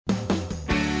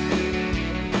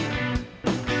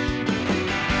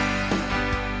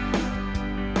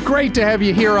great to have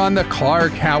you here on the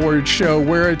Clark Howard Show,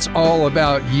 where it's all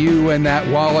about you and that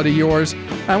wallet of yours.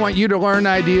 I want you to learn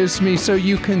ideas from me so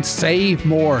you can save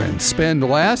more and spend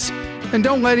less. And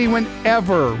don't let anyone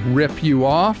ever rip you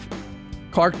off.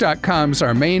 Clark.com is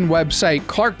our main website.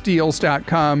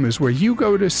 ClarkDeals.com is where you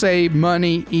go to save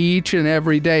money each and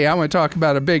every day. I want to talk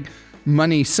about a big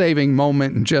money-saving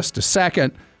moment in just a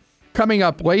second. Coming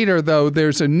up later, though,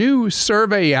 there's a new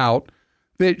survey out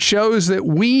that shows that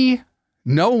we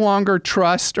no longer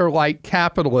trust or like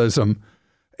capitalism,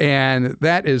 and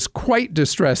that is quite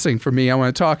distressing for me. I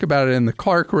want to talk about it in the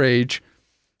Clark Rage.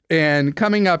 And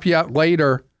coming up yet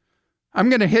later, I'm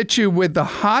going to hit you with the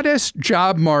hottest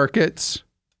job markets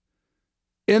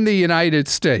in the United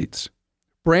States.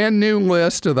 Brand new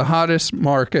list of the hottest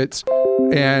markets,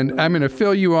 and I'm going to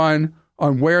fill you on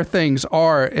where things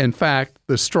are, in fact,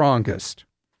 the strongest.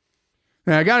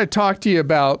 Now, I got to talk to you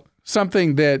about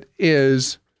something that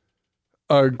is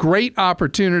a great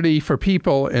opportunity for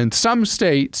people in some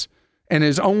states and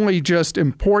is only just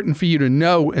important for you to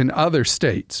know in other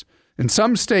states. In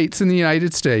some states in the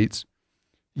United States,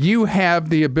 you have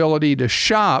the ability to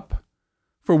shop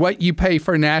for what you pay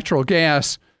for natural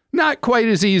gas, not quite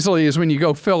as easily as when you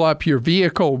go fill up your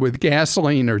vehicle with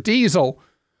gasoline or diesel,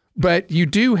 but you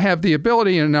do have the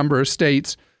ability in a number of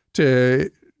states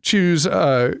to choose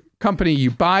a company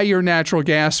you buy your natural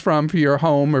gas from for your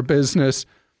home or business,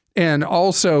 and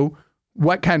also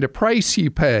what kind of price you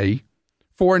pay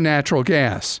for natural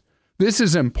gas. This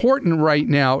is important right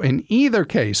now in either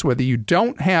case, whether you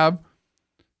don't have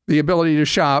the ability to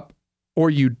shop or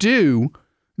you do,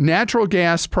 natural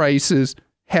gas prices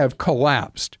have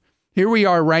collapsed. Here we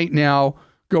are right now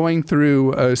going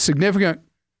through a significant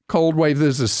cold wave.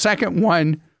 This is the second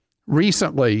one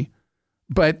recently,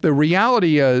 but the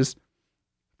reality is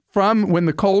from when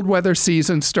the cold weather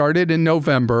season started in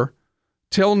November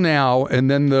till now, and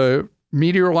then the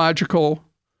meteorological,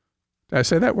 did I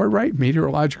say that word right?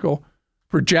 Meteorological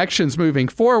projections moving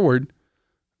forward,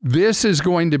 this is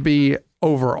going to be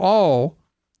overall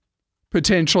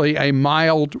potentially a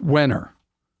mild winter.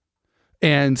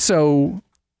 And so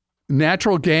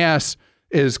natural gas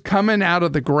is coming out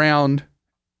of the ground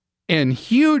in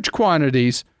huge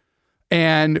quantities,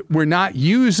 and we're not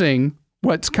using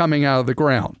what's coming out of the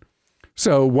ground.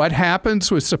 So what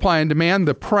happens with supply and demand?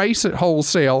 The price at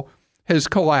wholesale has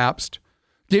collapsed.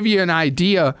 Give you an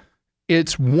idea,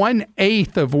 it's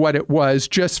 1/8 of what it was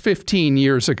just 15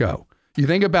 years ago. You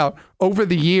think about over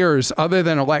the years, other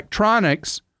than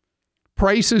electronics,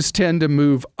 prices tend to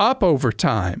move up over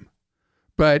time,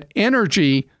 but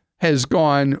energy has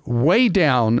gone way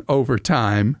down over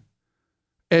time,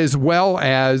 as well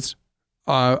as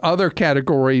other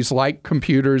categories like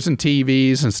computers and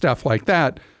TVs and stuff like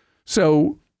that.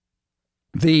 So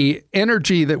the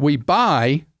energy that we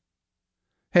buy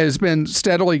has been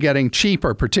steadily getting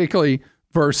cheaper, particularly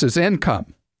versus income.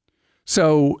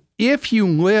 So if you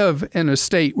live in a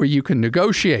state where you can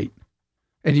negotiate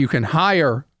and you can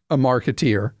hire a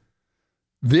marketeer,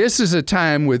 this is a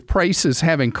time with prices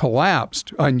having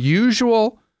collapsed,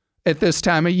 unusual at this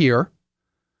time of year,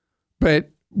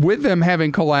 but with them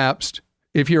having collapsed,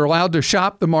 if you're allowed to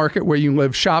shop the market where you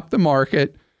live, shop the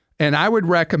market. And I would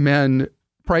recommend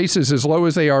prices as low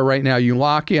as they are right now, you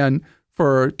lock in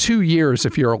for 2 years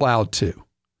if you're allowed to.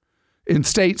 In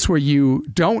states where you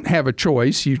don't have a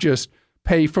choice, you just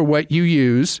pay for what you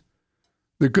use.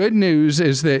 The good news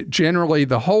is that generally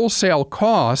the wholesale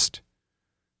cost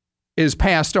is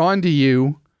passed on to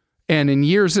you. And in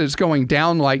years that it's going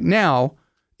down like now,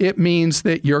 it means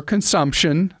that your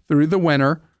consumption through the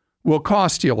winter will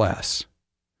cost you less.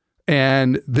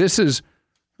 And this is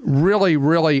really,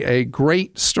 really a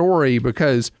great story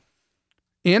because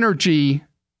energy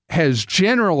has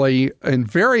generally, in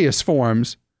various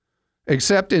forms,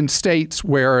 except in states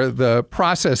where the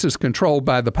process is controlled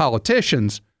by the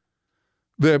politicians,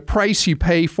 the price you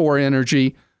pay for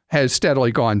energy has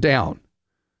steadily gone down.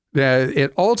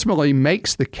 It ultimately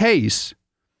makes the case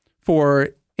for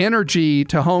energy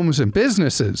to homes and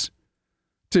businesses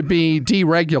to be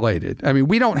deregulated. I mean,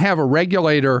 we don't have a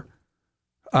regulator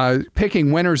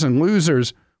picking winners and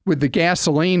losers with the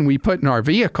gasoline we put in our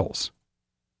vehicles.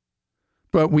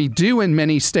 But we do in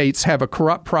many states have a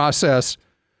corrupt process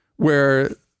where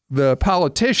the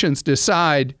politicians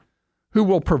decide who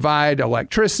will provide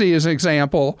electricity, as an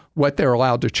example, what they're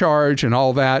allowed to charge and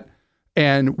all that.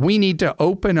 And we need to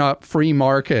open up free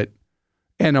market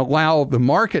and allow the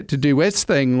market to do its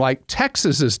thing like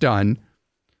Texas has done,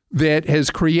 that has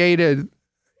created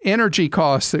energy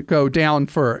costs that go down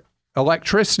for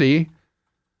electricity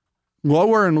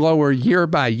lower and lower year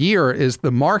by year as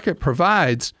the market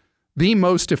provides the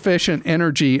most efficient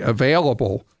energy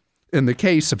available In the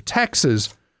case of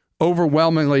Texas,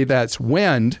 overwhelmingly that's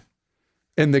wind.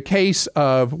 In the case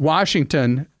of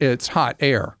Washington, it's hot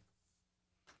air.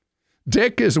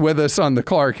 Dick is with us on the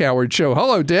Clark Howard Show.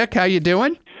 Hello, Dick. How you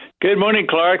doing? Good morning,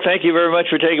 Clark. Thank you very much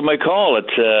for taking my call.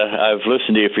 I've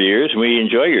listened to you for years, and we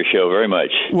enjoy your show very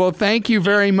much. Well, thank you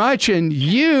very much. And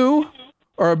you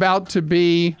are about to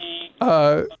be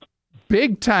a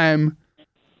big-time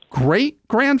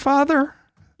great-grandfather?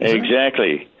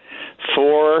 Exactly.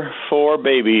 Four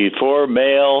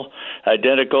male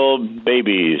identical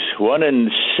babies. 1 in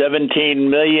 17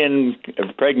 million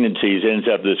pregnancies ends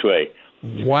up this way.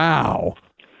 Wow.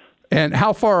 And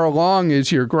how far along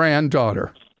is your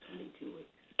granddaughter?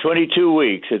 22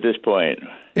 weeks at this point.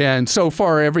 And so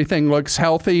far, everything looks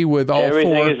healthy with all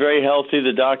Everything four? Is very healthy.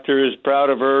 The doctor is proud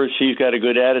of her. She's got a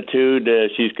good attitude.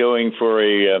 She's going for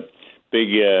a big,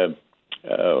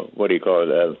 what do you call it?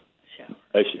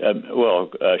 A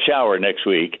shower next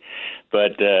week.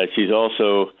 But she's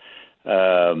also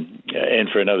in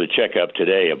for another checkup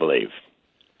today, I believe.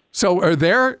 So are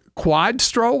there quad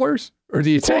strollers? Or do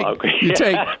you take...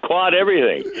 Quad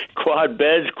everything. Quad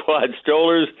beds, quad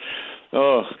strollers,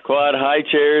 quad high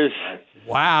chairs.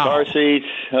 Wow. Car seats,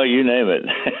 you name it.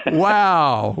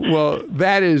 Wow. Well,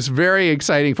 that is very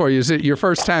exciting for you. Is it your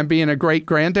first time being a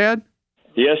great-granddad?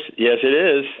 Yes, it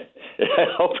is.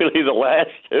 Hopefully the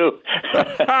last, too.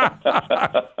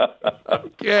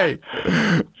 Okay.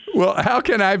 Well, how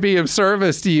can I be of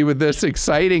service to you with this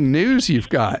exciting news you've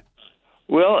got?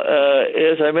 Well,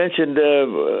 as I mentioned, this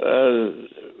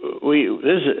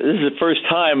is the first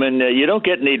time, and you don't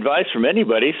get any advice from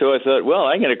anybody. So I thought, well,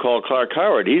 I'm going to call Clark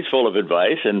Howard. He's full of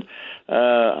advice, and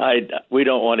we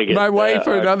don't want to get... My wife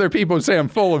and other people say I'm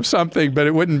full of something, but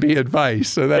it wouldn't be advice.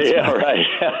 So that's fine. Right.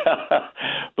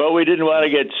 But we didn't want to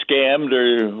get scammed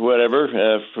or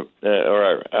whatever,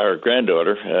 or our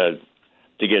granddaughter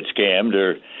to get scammed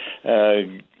or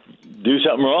do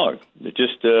something wrong.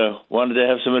 Just wanted to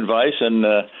have some advice on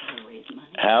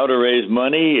how to raise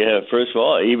money. First of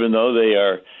all, even though they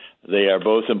are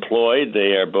both employed,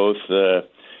 they are both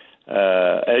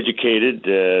educated.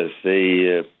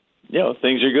 Things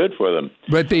are good for them.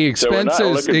 But the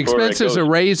expenses of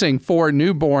raising 4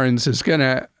 newborns is going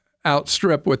to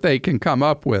outstrip what they can come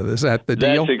up with. Is that the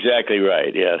deal? That's exactly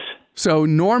right. Yes. So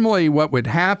normally, what would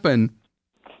happen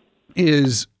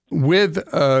is with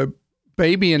a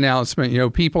baby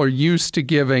announcement, people are used to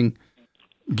giving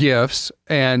gifts,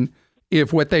 and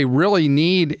if what they really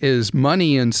need is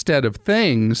money instead of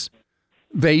things,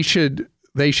 they should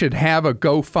have a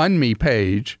GoFundMe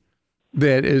page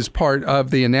that is part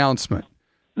of the announcement.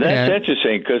 That's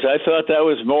interesting, because I thought that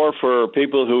was more for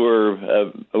people who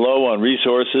are low on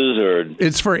resources. Or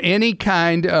it's for any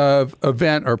kind of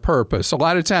event or purpose. A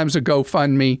lot of times a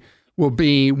GoFundMe will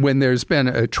be when there's been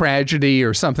a tragedy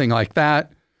or something like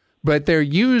that, but they're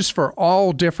used for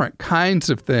all different kinds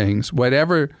of things,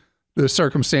 whatever the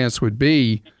circumstance would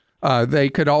be. They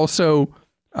could also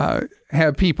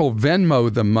have people Venmo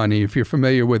them money, if you're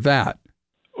familiar with that.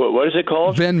 What is it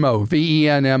called? Venmo,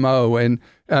 Venmo. And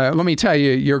let me tell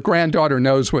you, your granddaughter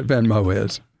knows what Venmo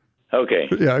is. Okay.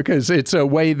 Yeah, because it's a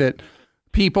way that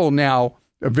people now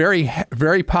are very,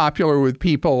 very popular with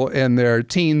people in their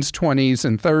teens, 20s,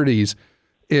 and 30s,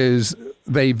 is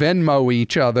they Venmo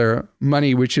each other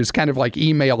money, which is kind of like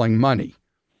emailing money.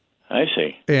 I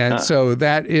see. And so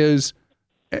that is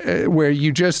where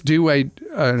you just do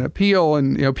an appeal,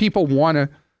 and people want to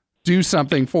do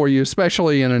something for you,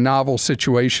 especially in a novel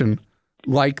situation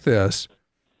like this.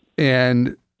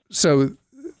 And so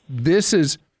this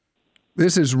is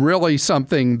really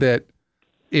something that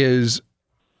is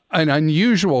an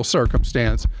unusual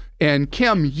circumstance. And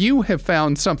Kim, you have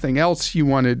found something else you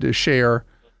wanted to share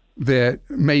that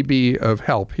may be of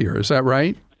help here. Is that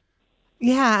right?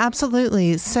 Yeah,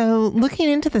 absolutely. So looking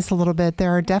into this a little bit,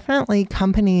 there are definitely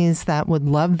companies that would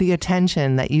love the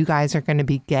attention that you guys are going to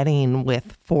be getting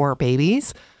with 4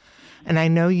 babies. And I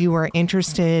know you are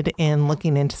interested in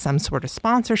looking into some sort of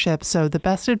sponsorship. So the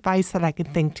best advice that I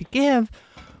could think to give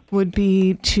would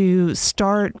be to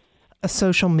start a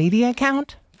social media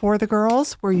account for the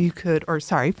girls for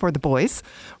the boys,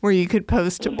 where you could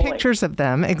post pictures of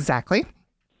them. Exactly.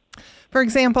 For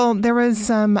example, there was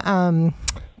some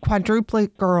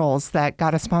quadruplet girls that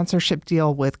got a sponsorship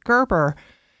deal with Gerber.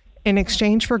 In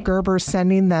exchange for Gerber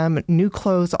sending them new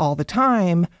clothes all the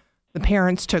time, the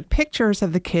parents took pictures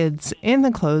of the kids in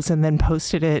the clothes and then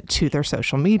posted it to their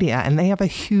social media. And they have a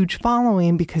huge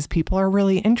following because people are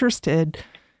really interested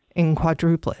in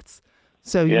quadruplets.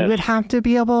 So you would have to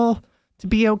be able to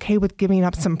be okay with giving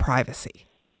up some privacy.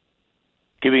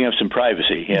 Giving up some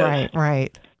privacy, yes.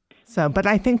 Right. So, but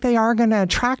I think they are going to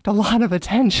attract a lot of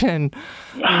attention,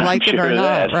 like it or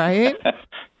not, right?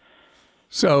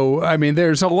 So, I mean,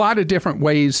 there's a lot of different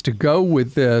ways to go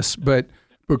with this, but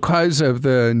because of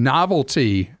the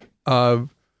novelty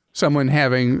of someone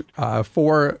having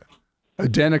 4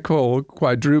 identical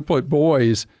quadruplet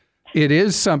boys, it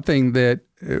is something that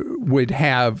would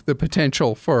have the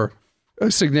potential for a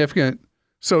significant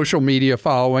social media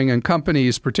following, and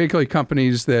companies, particularly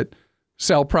companies that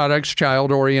sell products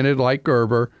child-oriented like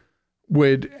Gerber,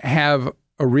 would have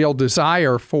a real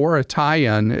desire for a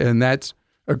tie-in, and that's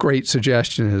a great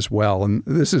suggestion as well. And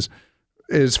this is,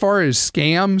 as far as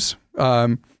scams,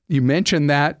 you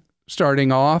mentioned that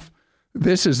starting off.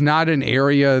 This is not an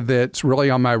area that's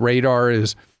really on my radar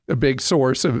as a big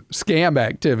source of scam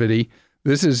activity.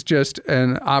 This is just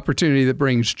an opportunity that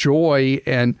brings joy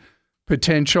and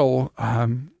potential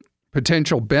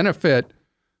benefit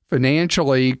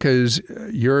financially, because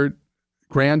your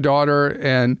granddaughter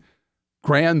and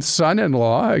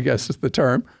grandson-in-law, I guess is the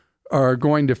term, are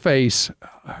going to face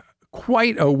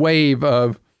quite a wave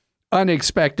of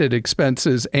unexpected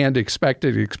expenses and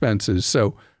expected expenses.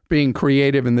 So being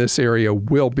creative in this area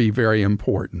will be very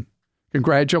important.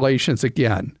 Congratulations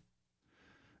again.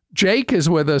 Jake is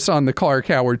with us on the Clark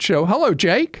Howard Show. Hello,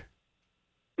 Jake.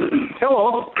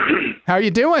 Hello. How are you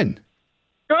doing?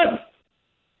 Good.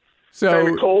 So kind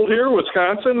of cold here,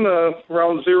 Wisconsin,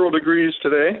 around 0 degrees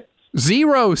today.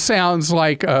 0 sounds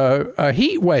like a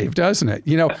heat wave, doesn't it?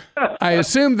 You know, I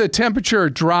assume the temperature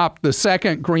dropped the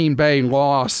second Green Bay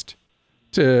lost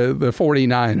to the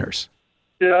 49ers.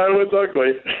 Yeah, it was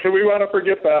ugly. We want to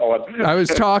forget that one. I was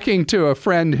talking to a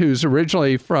friend who's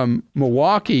originally from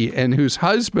Milwaukee and whose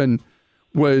husband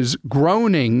was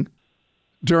groaning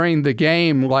during the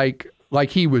game like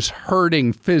he was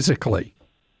hurting physically.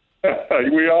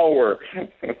 We all were.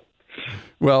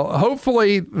 Well,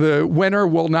 hopefully the winter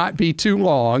will not be too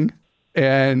long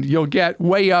and you'll get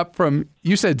way up from,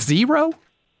 you said 0?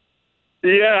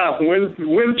 Yeah,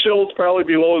 wind chill's probably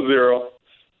below 0.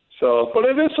 So, but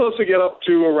it is supposed to get up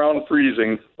to around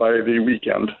freezing by the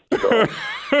weekend. So.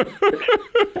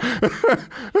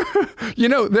 You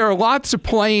know, there are lots of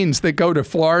planes that go to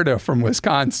Florida from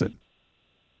Wisconsin.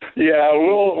 Yeah,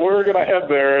 we're going to head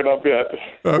there in a bit.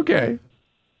 Okay.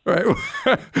 All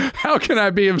right. How can I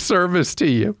be of service to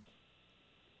you?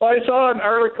 Well, I saw an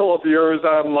article of yours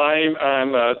online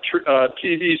on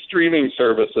TV streaming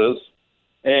services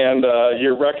and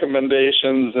your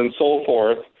recommendations and so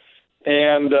forth.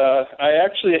 And I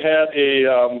actually had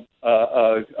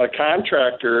a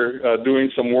contractor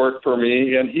doing some work for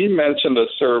me, and he mentioned a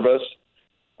service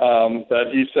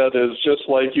that he said is just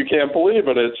like, you can't believe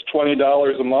it, it's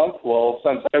 $20 a month. Well,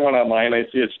 since I went online, I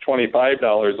see it's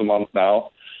 $25 a month now.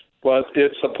 But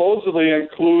it supposedly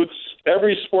includes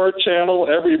every sport channel,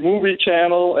 every movie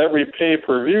channel, every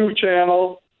pay-per-view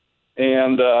channel.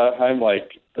 And I'm like,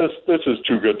 this is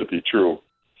too good to be true.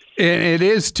 It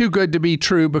is too good to be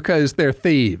true because they're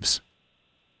thieves.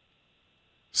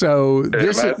 So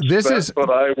this is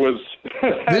what I was.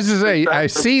 This is I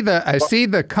see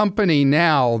the company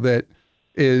now that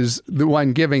is the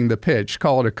one giving the pitch.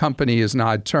 Call it a company is an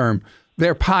odd term.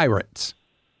 They're pirates,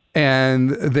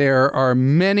 and there are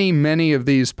many of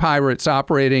these pirates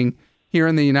operating here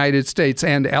in the United States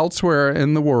and elsewhere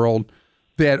in the world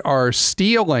that are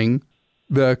stealing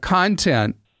the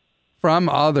content from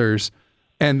others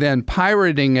and then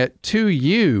pirating it to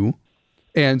you.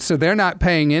 And so they're not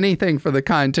paying anything for the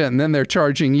content, and then they're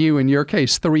charging you, in your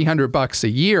case, $300 a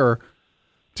year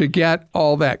to get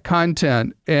all that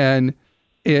content. And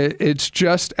it's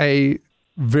just a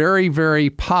very, very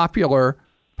popular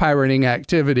pirating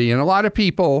activity. And a lot of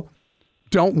people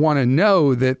don't want to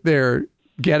know that they're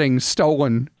getting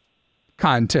stolen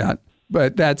content,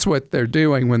 but that's what they're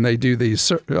doing when they do these,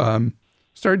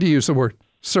 started to use the word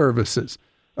services.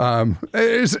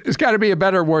 It's got to be a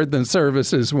better word than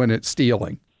services when it's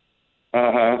stealing.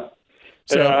 Uh-huh.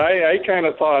 So, yeah, I kind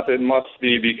of thought it must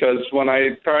be, because when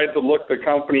I tried to look the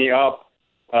company up,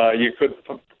 you could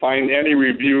find any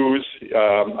reviews.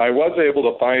 I was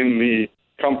able to find the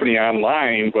company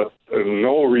online, but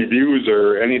no reviews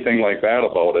or anything like that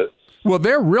about it. Well,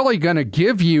 they're really going to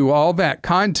give you all that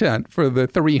content for the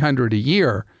 $300 a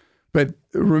year. But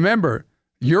remember,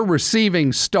 you're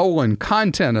receiving stolen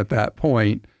content at that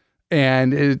point,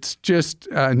 and it's just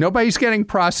nobody's getting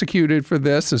prosecuted for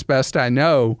this, as best I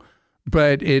know,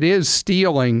 but it is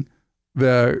stealing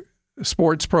the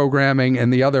sports programming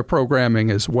and the other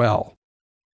programming as well.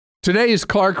 Today's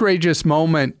Clarkrageous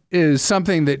moment is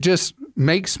something that just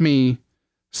makes me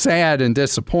sad and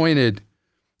disappointed.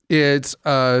 It's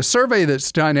a survey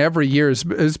that's done every year.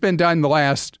 It's been done the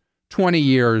last 20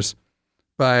 years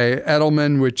by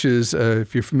Edelman, which is,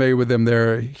 if you're familiar with them,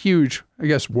 they're a huge, I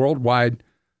guess, worldwide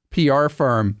PR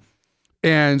firm.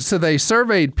 And so they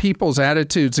surveyed people's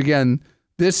attitudes again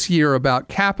this year about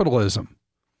capitalism.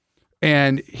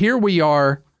 And here we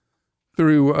are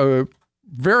through a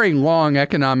very long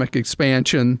economic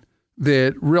expansion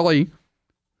that really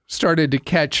started to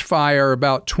catch fire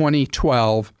about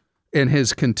 2012 and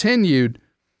has continued.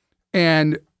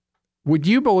 And would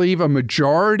you believe a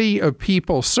majority of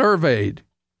people surveyed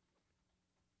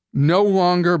no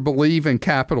longer believe in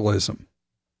capitalism?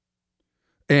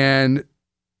 And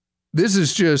this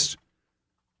is just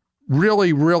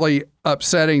really, really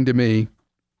upsetting to me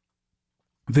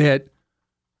that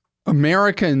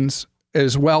Americans,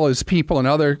 as well as people in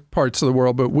other parts of the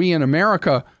world, but we in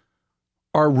America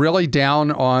are really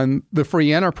down on the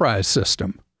free enterprise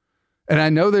system. And I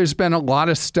know there's been a lot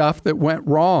of stuff that went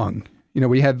wrong. You know,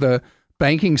 we had the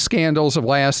banking scandals of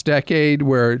last decade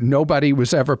where nobody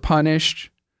was ever punished.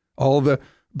 All the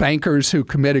bankers who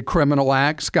committed criminal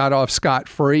acts got off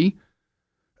scot-free.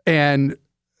 And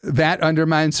that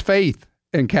undermines faith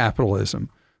in capitalism.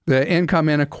 The income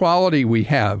inequality we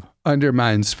have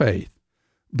undermines faith.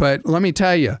 But let me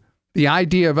tell you, the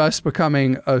idea of us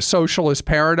becoming a socialist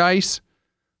paradise,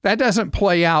 that doesn't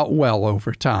play out well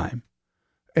over time.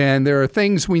 And there are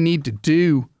things we need to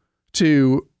do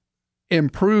to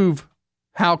improve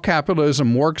how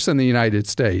capitalism works in the United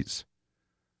States.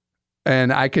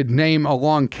 And I could name a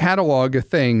long catalog of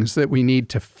things that we need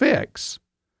to fix.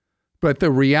 But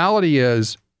the reality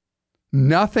is,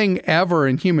 nothing ever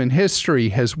in human history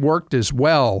has worked as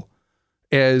well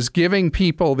as giving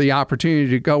people the opportunity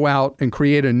to go out and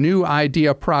create a new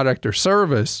idea, product, or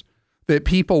service that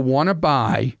people want to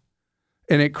buy,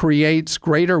 and it creates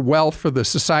greater wealth for the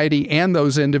society and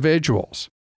those individuals.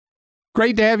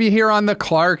 Great to have you here on the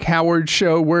Clark Howard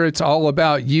Show, where it's all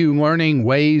about you learning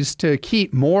ways to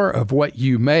keep more of what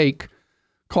you make.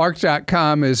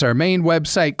 Clark.com is our main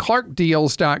website.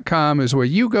 ClarkDeals.com is where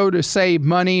you go to save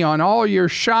money on all your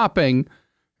shopping,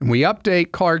 and we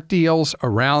update Clark Deals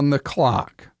around the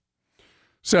clock.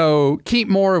 So keep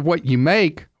more of what you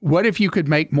make. What if you could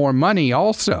make more money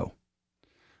also?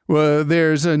 Well,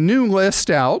 there's a new list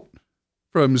out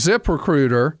from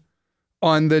ZipRecruiter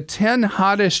on the 10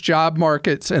 hottest job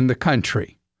markets in the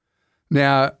country.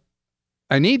 Now,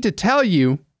 I need to tell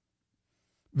you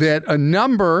that a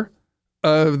number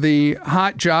of the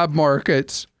hot job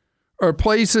markets are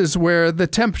places where the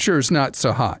temperature is not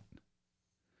so hot.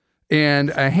 And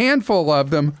a handful of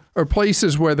them are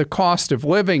places where the cost of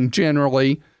living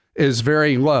generally is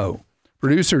very low.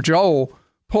 Producer Joel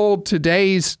pulled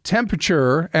today's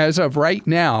temperature as of right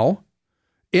now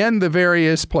in the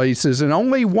various places, and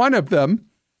only one of them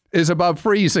is above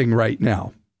freezing right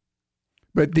now.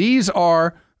 But these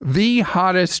are the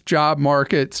hottest job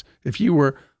markets if you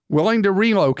were willing to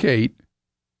relocate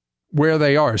where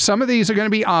they are. Some of these are going to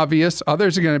be obvious.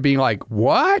 Others are going to be like,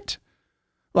 what?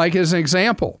 Like, as an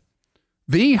example,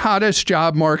 the hottest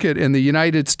job market in the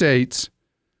United States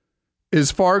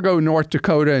is Fargo, North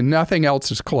Dakota, and nothing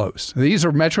else is close. These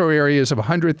are metro areas of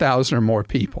 100,000 or more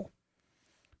people.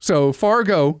 So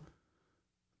Fargo,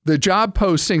 the job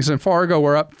postings in Fargo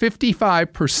are up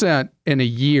 55% in a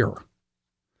year.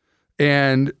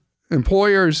 And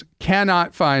employers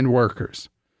cannot find workers.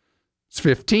 It's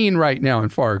 15 right now in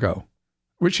Fargo,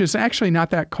 which is actually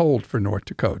not that cold for North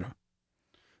Dakota.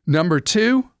 Number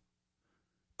two,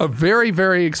 a very,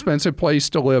 very expensive place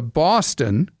to live,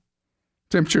 Boston.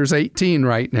 Temperature is 18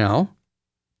 right now.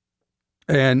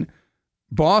 And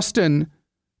Boston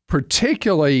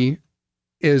particularly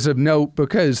is of note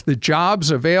because the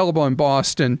jobs available in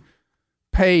Boston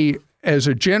pay, as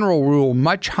a general rule,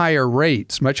 much higher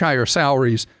rates, much higher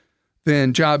salaries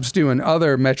than jobs do in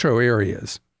other metro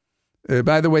areas.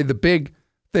 By the way, the big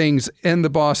things in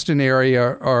the Boston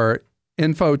area are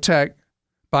infotech,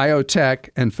 biotech,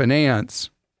 and finance.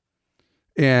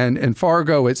 And in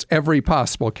Fargo, it's every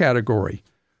possible category.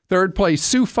 Third place,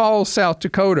 Sioux Falls, South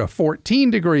Dakota,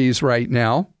 14 degrees right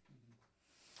now.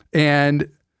 And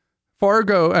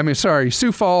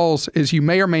Sioux Falls, as you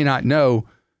may or may not know,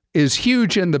 is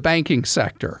huge in the banking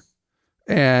sector.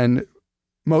 And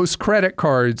most credit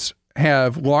cards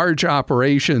have large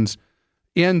operations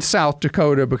in South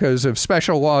Dakota because of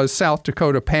special laws South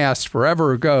Dakota passed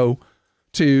forever ago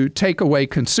to take away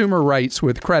consumer rights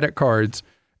with credit cards,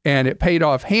 and it paid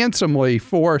off handsomely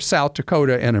for South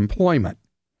Dakota and employment.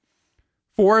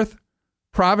 Fourth,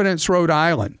 Providence, Rhode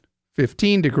Island,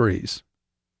 15 degrees,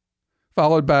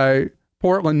 followed by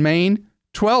Portland, Maine,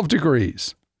 12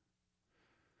 degrees.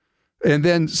 And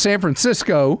then San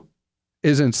Francisco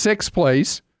is in sixth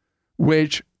place,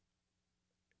 which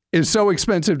is so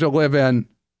expensive to live in,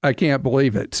 I can't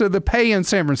believe it. So the pay in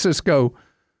San Francisco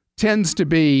tends to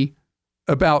be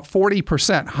about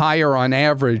 40% higher on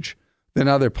average than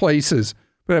other places.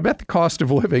 But I bet the cost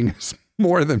of living is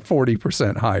more than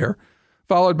 40% higher,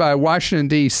 followed by Washington,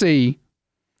 D.C.,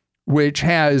 which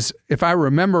has, if I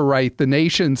remember right, the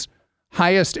nation's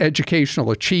highest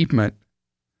educational achievement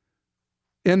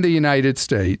in the United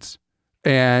States.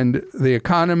 And the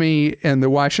economy in the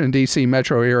Washington, D.C.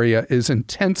 metro area is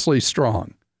intensely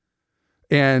strong.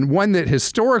 And one that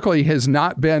historically has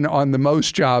not been on the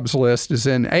most jobs list is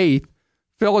in 8th,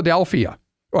 Philadelphia.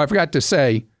 Oh, I forgot to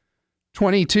say,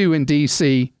 22 in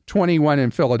D.C., 21 in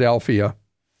Philadelphia.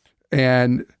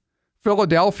 And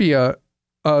Philadelphia,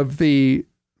 of the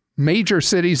major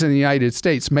cities in the United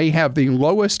States, may have the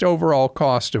lowest overall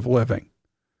cost of living.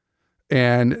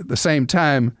 And at the same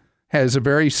time, has a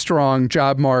very strong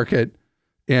job market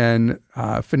in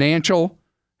financial,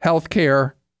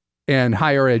 healthcare, and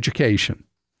higher education.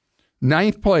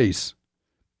 9th place,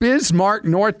 Bismarck,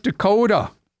 North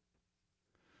Dakota.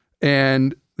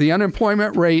 And the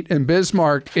unemployment rate in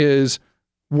Bismarck is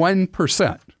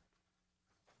 1%.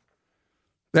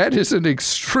 That is an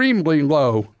extremely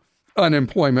low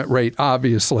unemployment rate,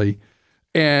 obviously.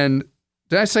 And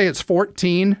did I say it's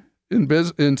 14 in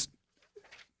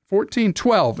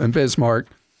 12 in Bismarck?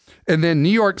 And then New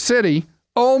York City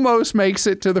almost makes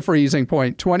it to the freezing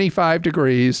point, 25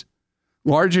 degrees,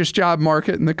 largest job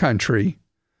market in the country.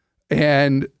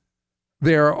 And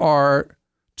there are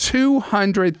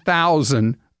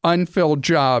 200,000 unfilled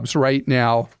jobs right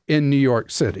now in New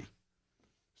York City.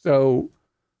 So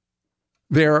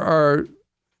there are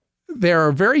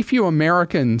very few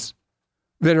Americans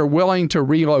that are willing to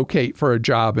relocate for a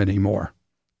job anymore.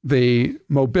 The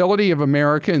mobility of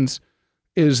Americans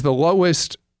is the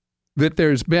lowest that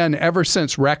there's been ever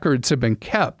since records have been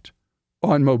kept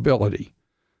on mobility.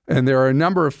 And there are a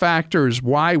number of factors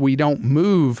why we don't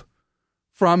move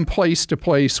from place to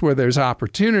place where there's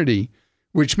opportunity,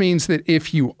 which means that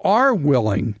if you are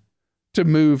willing to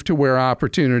move to where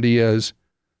opportunity is,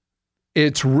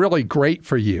 it's really great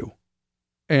for you.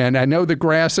 And I know the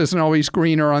grass isn't always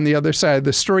greener on the other side of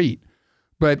the street,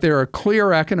 but there are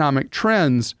clear economic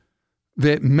trends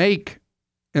that make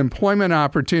employment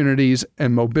opportunities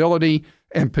and mobility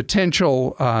and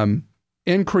potential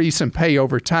increase in pay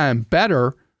over time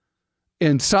better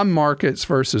in some markets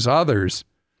versus others.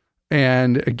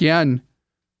 And again,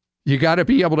 you got to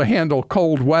be able to handle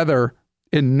cold weather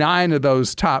in 9 of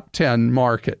those top 10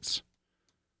 markets.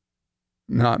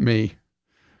 Not me.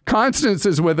 Constance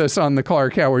is with us on the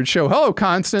Clark Howard Show. Hello,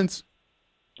 Constance.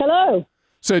 Hello.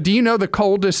 So do you know the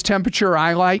coldest temperature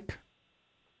I like?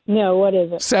 No, what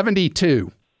is it?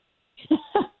 72.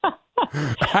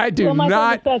 I do well, my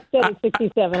not. That's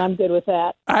 67. I'm good with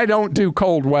that. I don't do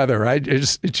cold weather.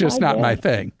 It's just not my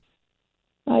thing.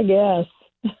 I guess.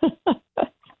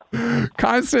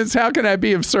 Constance, how can I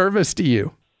be of service to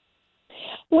you?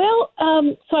 Well,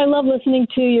 so I love listening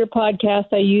to your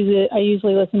podcast. I use it. I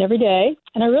usually listen every day,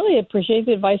 and I really appreciate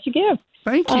the advice you give.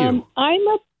 Thank you.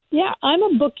 I'm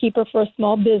a bookkeeper for a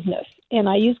small business, and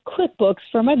I use QuickBooks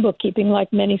for my bookkeeping,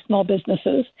 like many small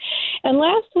businesses. And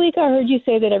last week, I heard you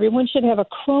say that everyone should have a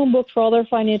Chromebook for all their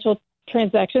financial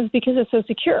transactions because it's so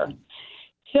secure.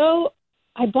 So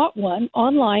I bought one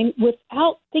online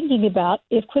without thinking about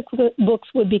if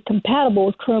QuickBooks would be compatible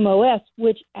with Chrome OS,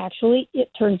 which actually it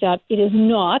turns out it is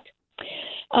not.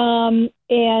 And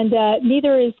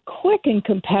neither is Quicken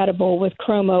compatible with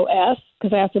Chrome OS,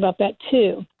 because I asked about that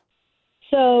too.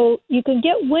 So you can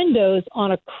get Windows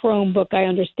on a Chromebook, I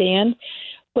understand,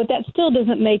 but that still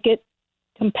doesn't make it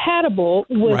compatible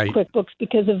with QuickBooks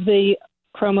because of the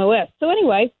Chrome OS. So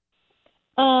anyway,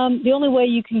 the only way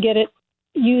you can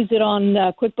use it on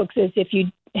QuickBooks is if you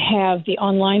have the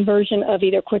online version of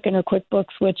either Quicken or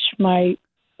QuickBooks, which my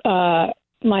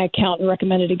accountant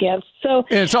recommended against. So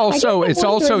and it's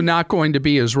also not going to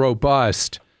be as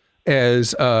robust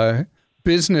as a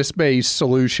business-based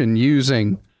solution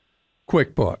using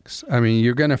QuickBooks. I mean,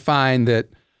 you're going to find that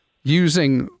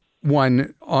using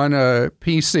one on a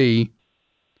PC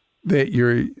that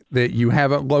you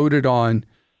have it loaded on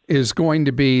is going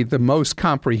to be the most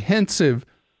comprehensive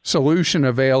solution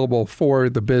available for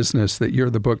the business that you're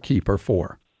the bookkeeper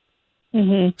for.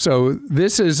 Mm-hmm. So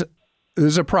this is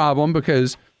a problem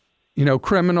because,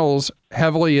 criminals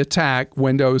heavily attack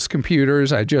Windows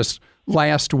computers. I just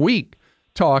last week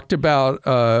talked about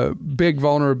a big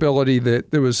vulnerability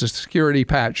that there was a security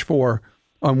patch for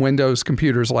on Windows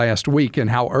computers last week and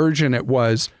how urgent it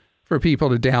was for people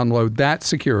to download that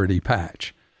security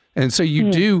patch. And so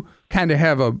you do kind of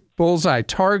have a bullseye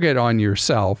target on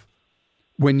yourself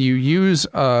when you use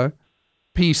a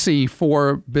PC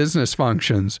for business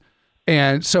functions.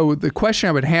 And so the question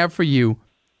I would have for you,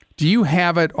 do you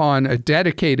have it on a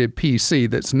dedicated PC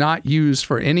that's not used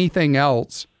for anything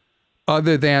else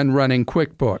other than running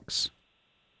QuickBooks?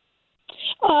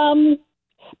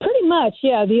 Pretty much,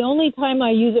 yeah. The only time I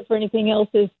use it for anything else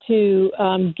is to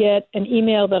get an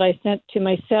email that I sent to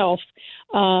myself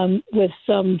with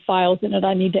some files in it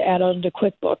I need to add on to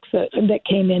QuickBooks that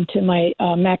came into my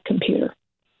Mac computer.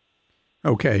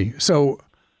 Okay, so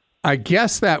I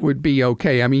guess that would be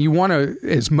okay. I mean, you want to,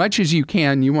 as much as you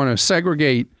can, you want to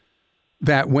segregate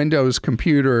that Windows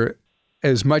computer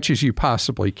as much as you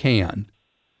possibly can.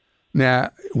 Now,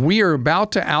 we are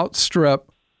about to outstrip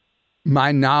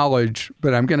my knowledge,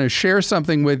 but I'm going to share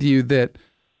something with you that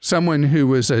someone who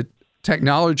was a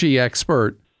technology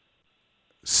expert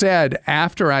said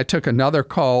after I took another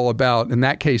call about, in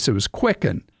that case, it was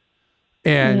Quicken,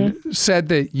 and said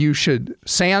that you should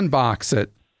sandbox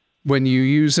it when you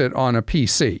use it on a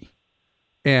PC.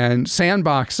 And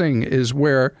sandboxing is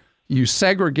where you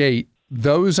segregate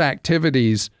those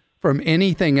activities from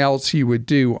anything else you would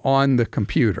do on the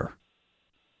computer.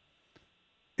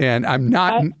 And I'm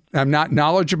not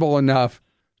knowledgeable enough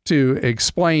to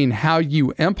explain how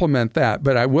you implement that,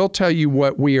 but I will tell you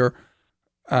what we are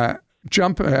I'm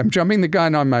jumping the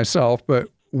gun on myself, but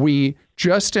we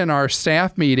just in our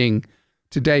staff meeting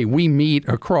today, we meet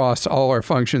across all our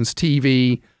functions,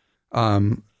 TV,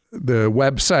 the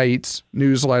websites,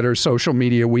 newsletters, social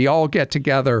media. We all get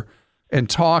together and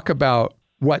talk about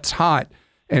what's hot.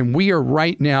 And we are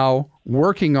right now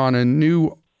working on a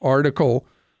new article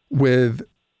with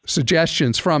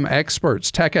suggestions from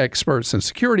experts, tech experts and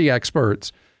security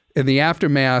experts in the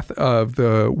aftermath of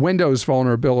the Windows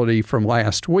vulnerability from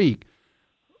last week,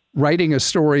 writing a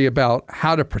story about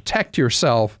how to protect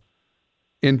yourself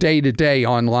in day-to-day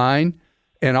online.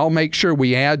 And I'll make sure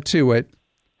we add to it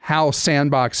how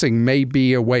sandboxing may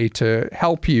be a way to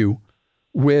help you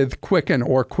with Quicken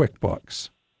or QuickBooks.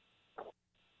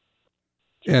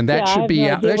 And that should be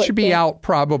out. That should be out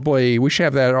probably. We should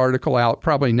have that article out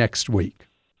probably next week.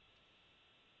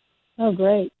 Oh,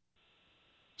 great.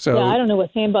 So yeah, I don't know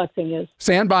what sandboxing is.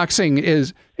 Sandboxing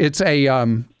is, it's a,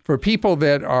 for people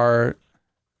that are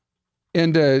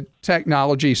into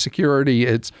technology security,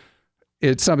 it's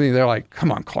something they're like,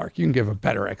 come on, Clark, you can give a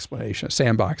better explanation of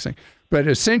sandboxing. But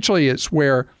essentially it's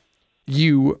where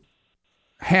you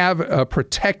have a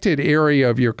protected area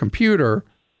of your computer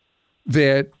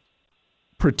that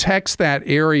protects that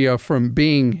area from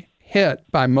being hit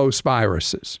by most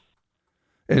viruses.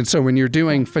 And so when you're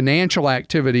doing financial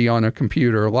activity on a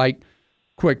computer like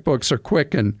QuickBooks or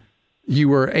Quicken,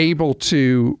 you are able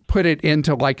to put it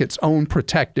into like its own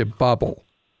protective bubble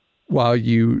while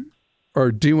you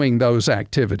are doing those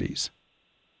activities.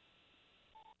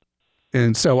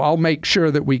 And so I'll make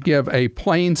sure that we give a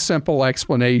plain, simple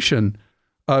explanation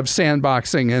of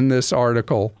sandboxing in this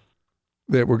article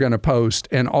that we're going to post,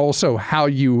 and also how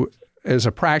you, as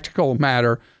a practical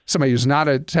matter, somebody who's not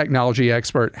a technology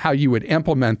expert, how you would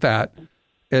implement that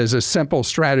as a simple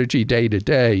strategy day to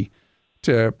day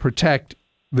to protect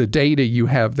the data you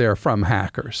have there from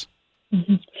hackers.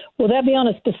 Mm-hmm. Will that be on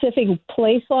a specific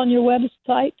place on your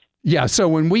website? Yeah, so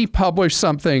when we publish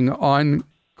something on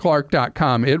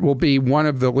Clark.com, it will be one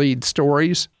of the lead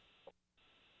stories.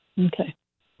 Okay.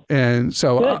 And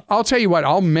so I'll tell you what,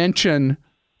 I'll mention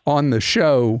on the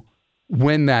show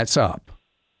when that's up.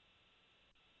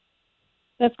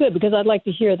 That's good, because I'd like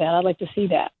to hear that. I'd like to see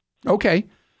that. Okay,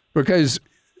 because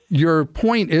your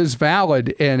point is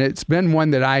valid, and it's been one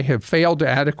that I have failed to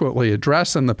adequately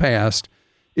address in the past.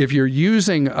 If you're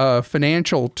using a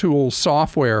financial tool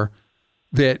software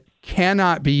that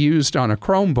cannot be used on a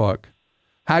Chromebook,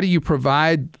 how do you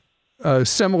provide a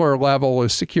similar level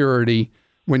of security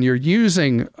when you're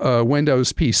using a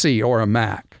Windows PC or a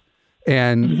Mac?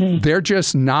 And they're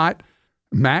just not,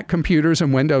 Mac computers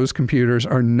and Windows computers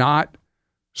are not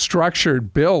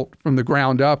structured, built from the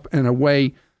ground up in a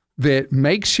way that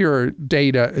makes your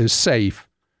data as safe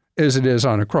as it is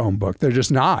on a Chromebook. They're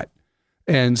just not.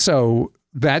 And so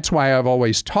that's why I've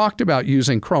always talked about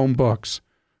using Chromebooks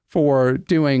for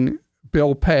doing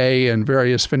bill pay and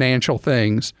various financial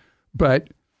things. But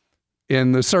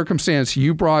in the circumstance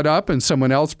you brought up and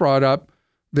someone else brought up,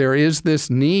 there is this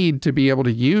need to be able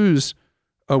to use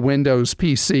a Windows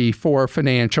PC for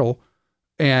financial.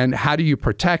 And how do you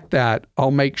protect that?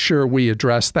 I'll make sure we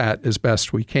address that as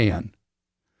best we can.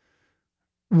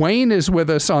 Wayne is with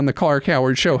us on the Clark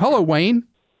Howard Show. Hello, Wayne.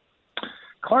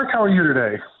 Clark, how are you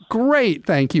today? Great.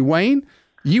 Thank you, Wayne.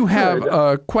 You have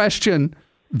a question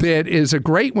that is a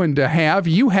great one to have.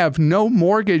 You have no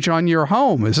mortgage on your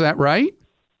home. Is that right?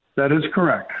 That is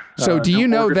correct. So do you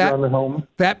know that on the home.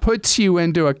 that puts you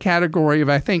into a category of,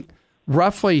 I think,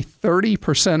 roughly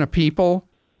 30% of people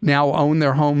now own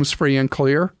their homes free and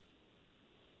clear?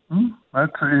 Even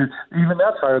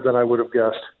that's higher than I would have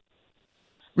guessed.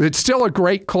 It's still a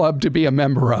great club to be a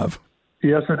member of.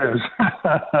 Yes, it is.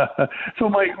 So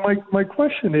my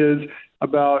question is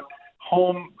about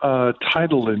home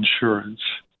title insurance.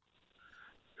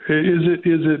 Is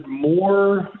it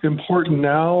more important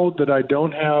now that I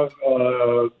don't have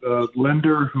a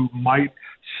lender who might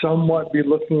somewhat be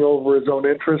looking over his own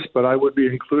interest, but I would be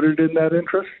included in that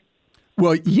interest?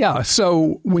 Well, yeah.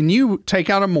 So when you take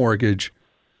out a mortgage,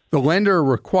 the lender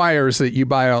requires that you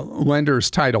buy a lender's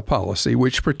title policy,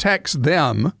 which protects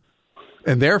them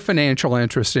and their financial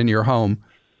interest in your home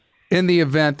in the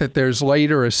event that there's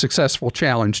later a successful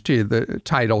challenge to the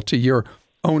title to your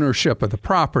ownership of the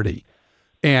property.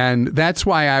 And that's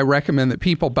why I recommend that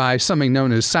people buy something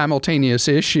known as simultaneous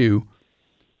issue,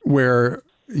 where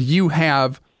you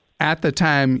have, at the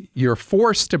time you're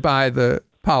forced to buy the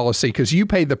policy because you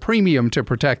pay the premium to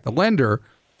protect the lender,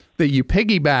 that you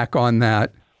piggyback on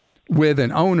that with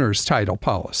an owner's title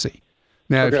policy.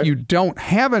 Now, if you don't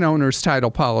have an owner's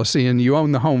title policy and you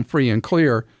own the home free and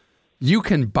clear, you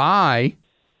can buy,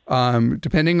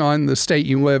 depending on the state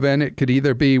you live in, it could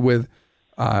either be with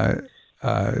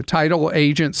title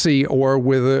agency or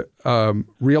with a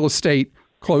real estate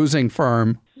closing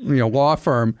firm, law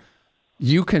firm.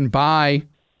 You can buy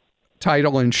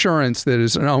title insurance that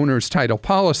is an owner's title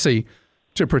policy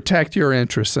to protect your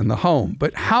interests in the home.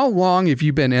 But how long have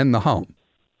you been in the home?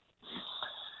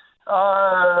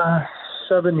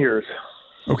 7 years.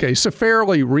 Okay, so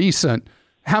fairly recent.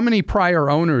 How many prior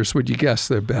owners would you guess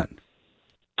there have been?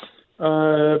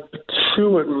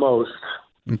 2 at most.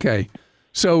 Okay.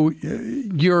 So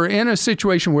you're in a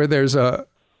situation where there's a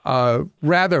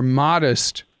rather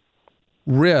modest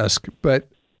risk, but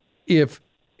if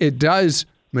it does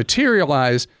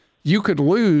materialize, you could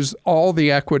lose all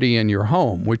the equity in your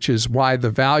home, which is why the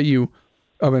value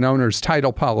of an owner's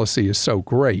title policy is so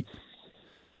great.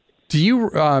 Do you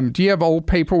have old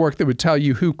paperwork that would tell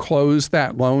you who closed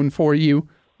that loan for you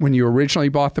when you originally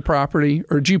bought the property,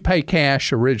 or did you pay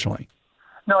cash originally?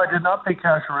 No, I did not pay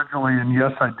cash originally, and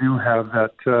yes, I do have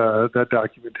that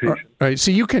documentation. All right,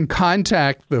 so you can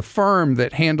contact the firm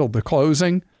that handled the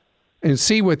closing and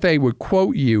see what they would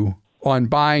quote you on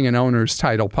buying an owner's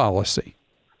title policy.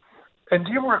 And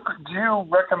do you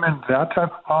recommend that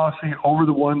type of policy over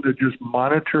the one that just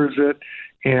monitors it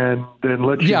and then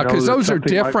lets you know? Yeah, because those are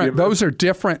different. Those are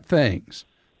different things.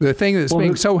 The thing that's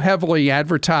being so heavily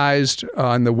advertised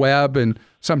on the web and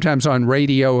sometimes on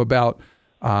radio about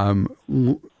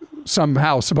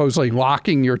somehow supposedly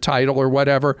locking your title or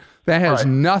whatever, that has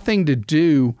nothing to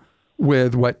do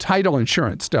with what title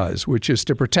insurance does, which is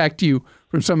to protect you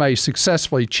from somebody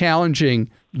successfully challenging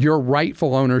your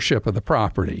rightful ownership of the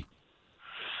property.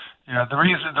 Yeah, the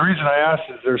reason I asked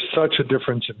is there's such a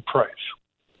difference in price.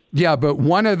 Yeah, but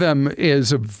one of them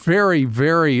is a very,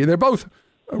 they're both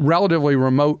relatively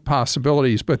remote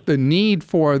possibilities, but the need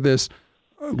for this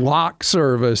lock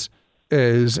service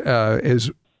is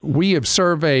we have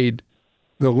surveyed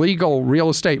the legal real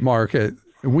estate market.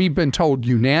 We've been told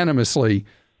unanimously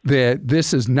that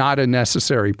this is not a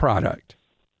necessary product.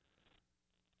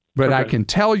 But I can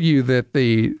tell you that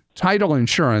the title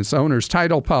insurance, owner's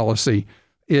title policy,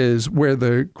 is where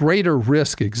the greater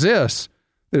risk exists,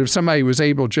 that if somebody was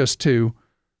able just to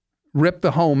rip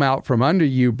the home out from under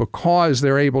you because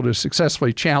they're able to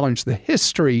successfully challenge the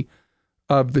history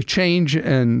of the change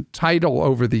in title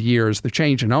over the years, the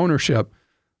change in ownership,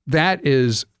 that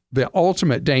is the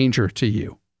ultimate danger to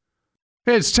you.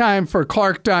 It's time for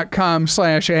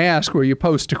Clark.com/ask, where you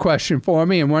post a question for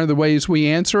me, and one of the ways we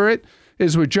answer it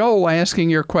is with Joel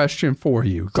asking your question for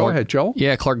you. Go ahead, Joel.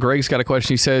 Yeah, Clark Gregg's got a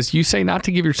question. He says, you say not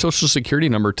to give your Social Security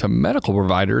number to medical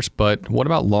providers, but what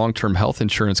about long-term health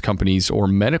insurance companies or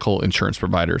medical insurance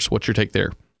providers? What's your take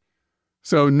there?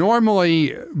 So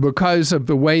normally, because of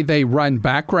the way they run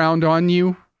background on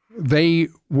you, they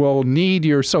will need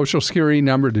your Social Security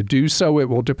number to do so. It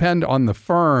will depend on the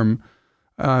firm.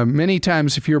 Many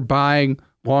times, if you're buying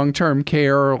long-term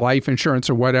care, life insurance,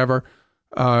 or whatever,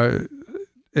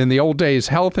 in the old days,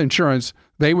 health insurance,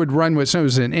 they would run what's known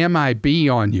as an MIB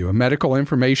on you, a Medical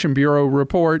Information Bureau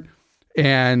report,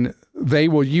 and they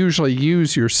will usually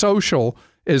use your social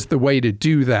as the way to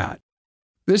do that.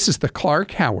 This is the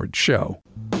Clark Howard Show.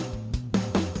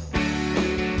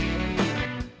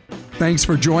 Thanks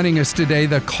for joining us today.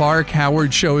 The Clark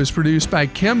Howard Show is produced by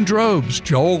Kim Drobes,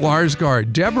 Joel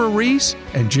Larsgaard, Deborah Reese,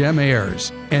 and Jim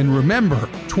Ayers. And remember,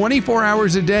 24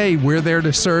 hours a day, we're there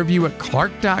to serve you at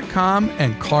Clark.com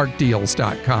and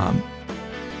ClarkDeals.com.